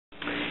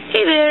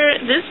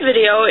This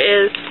video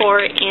is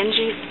for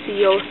Angie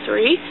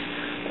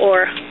CO3,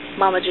 or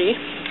Mama G,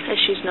 as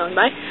she's known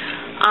by.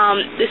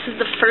 This is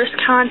the first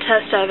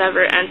contest I've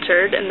ever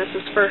entered, and this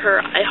is for her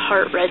I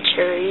Heart Red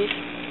Cherry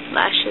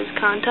Lashes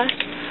contest.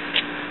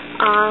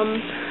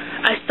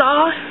 I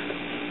saw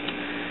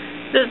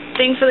the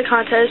thing for the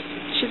contest.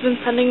 She's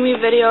been sending me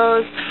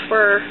videos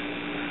for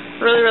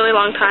a really, really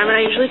long time, and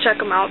I usually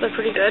check them out. They're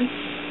pretty good.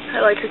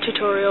 I like her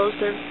tutorials.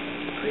 They're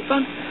pretty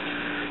fun.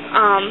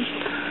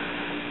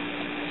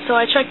 So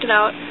I checked it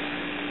out,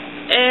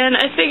 and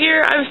I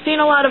figure I've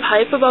seen a lot of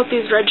hype about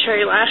these red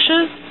cherry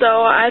lashes,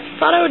 so I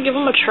thought I would give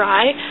them a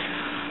try.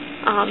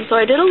 So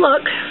I did a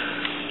look,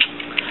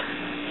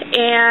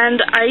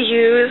 and I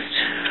used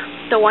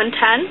the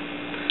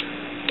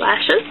 110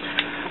 lashes.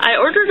 I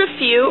ordered a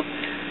few,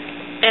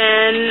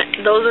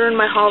 and those are in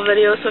my haul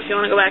video, so if you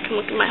want to go back and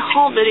look at my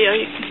haul video,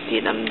 you can see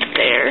them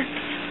there.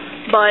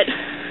 But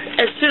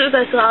as soon as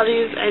I saw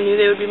these, I knew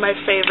they would be my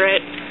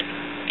favorite.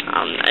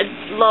 I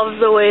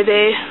love the way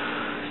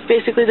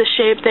basically the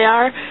shape they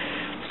are,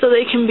 so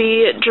they can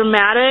be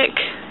dramatic,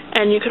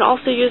 and you can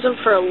also use them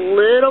for a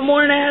little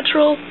more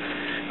natural,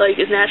 like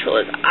as natural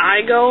as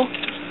I go.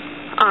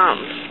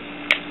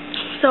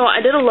 So I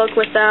did a look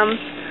with them.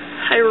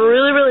 I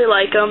really, really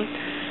like them.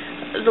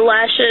 The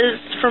lashes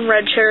from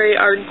Red Cherry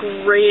are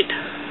great.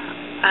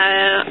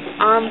 I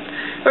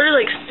ordered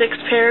like 6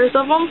 pairs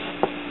of them,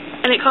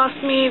 and it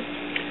cost me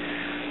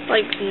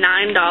like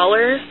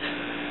 $9.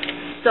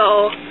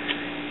 So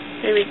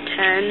maybe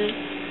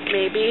 10,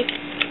 maybe.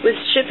 With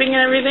shipping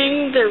and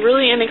everything, they're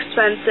really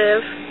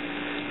inexpensive.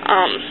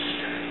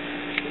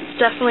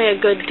 It's definitely a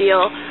good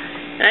deal.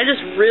 And I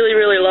just really,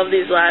 really love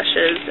these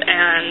lashes,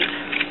 and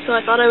so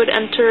I thought I would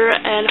enter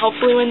and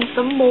hopefully win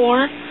some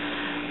more.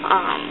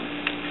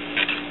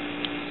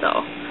 So,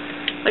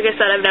 like I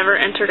said, I've never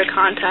entered a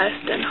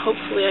contest, and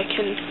hopefully I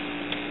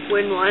can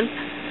win one.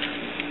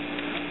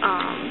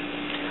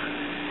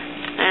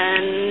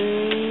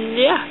 And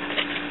yeah,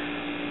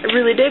 I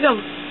really dig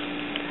them.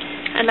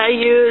 And I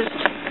used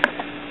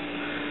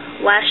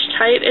Lash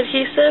Tight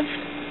adhesive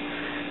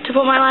to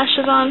put my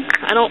lashes on.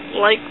 I don't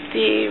like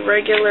the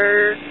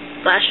regular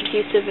lash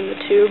adhesive in the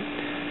tube.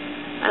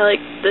 I like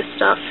this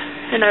stuff.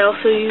 And I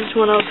also used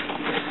one of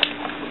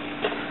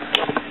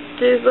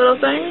these little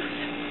things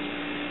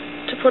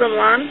to put them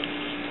on.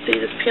 So you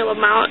just peel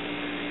them out,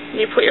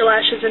 and you put your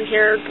lashes in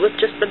here with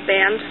just the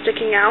band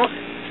sticking out.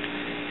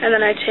 And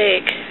then I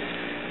take,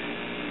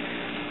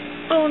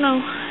 oh no,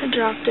 I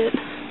dropped it.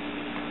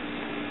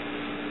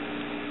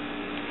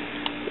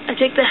 I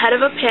take the head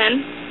of a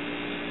pin,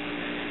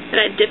 and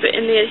I dip it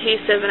in the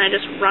adhesive, and I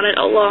just run it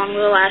along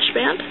the lash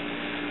band,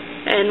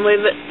 and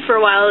wave it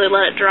for a while to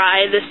let it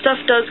dry. This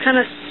stuff does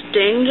kind of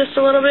sting just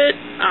a little bit,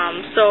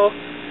 so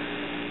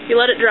you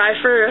let it dry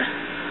for,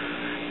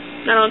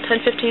 I don't know,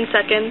 10-15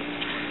 seconds,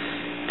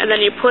 and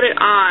then you put it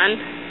on,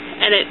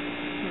 and it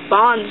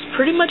bonds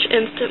pretty much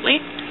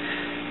instantly.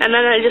 And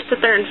then I just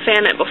sit there and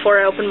fan it before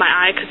I open my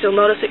eye, because you'll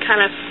notice it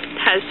kind of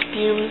has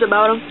fumes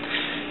about them.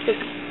 It's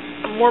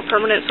a more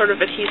permanent sort of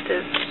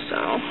adhesive, so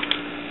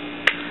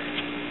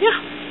yeah.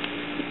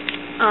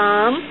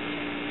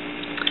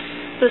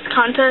 This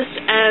contest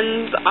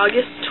ends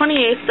August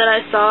 28th that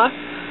I saw,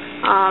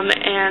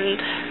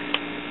 and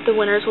the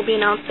winners will be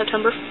announced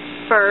September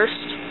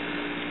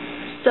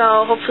 1st.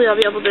 So hopefully I'll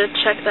be able to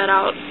check that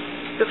out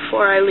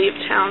before I leave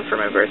town for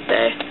my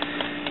birthday.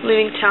 I'm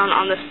leaving town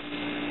on the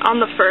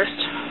 1st.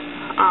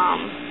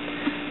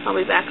 I'll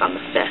be back on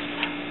the 5th.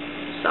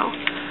 So,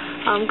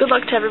 good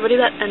luck to everybody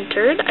that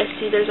entered. I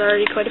see there's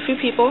already quite a few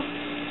people.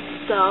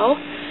 So,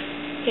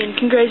 and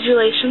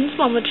congratulations,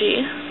 Mama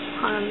G,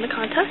 on the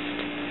contest.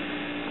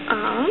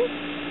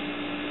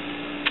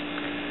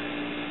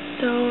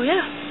 So,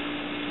 yeah.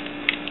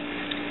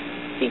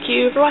 Thank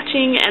you for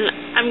watching, and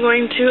I'm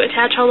going to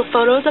attach all the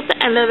photos at the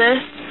end of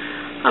this.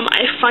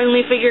 I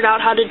finally figured out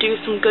how to do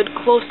some good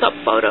close-up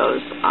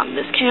photos on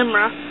this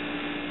camera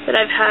that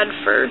I've had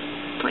for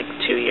like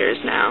 2 years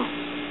now.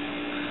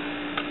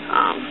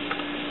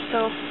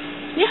 So,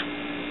 yeah.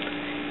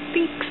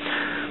 Thanks.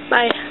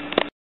 Bye.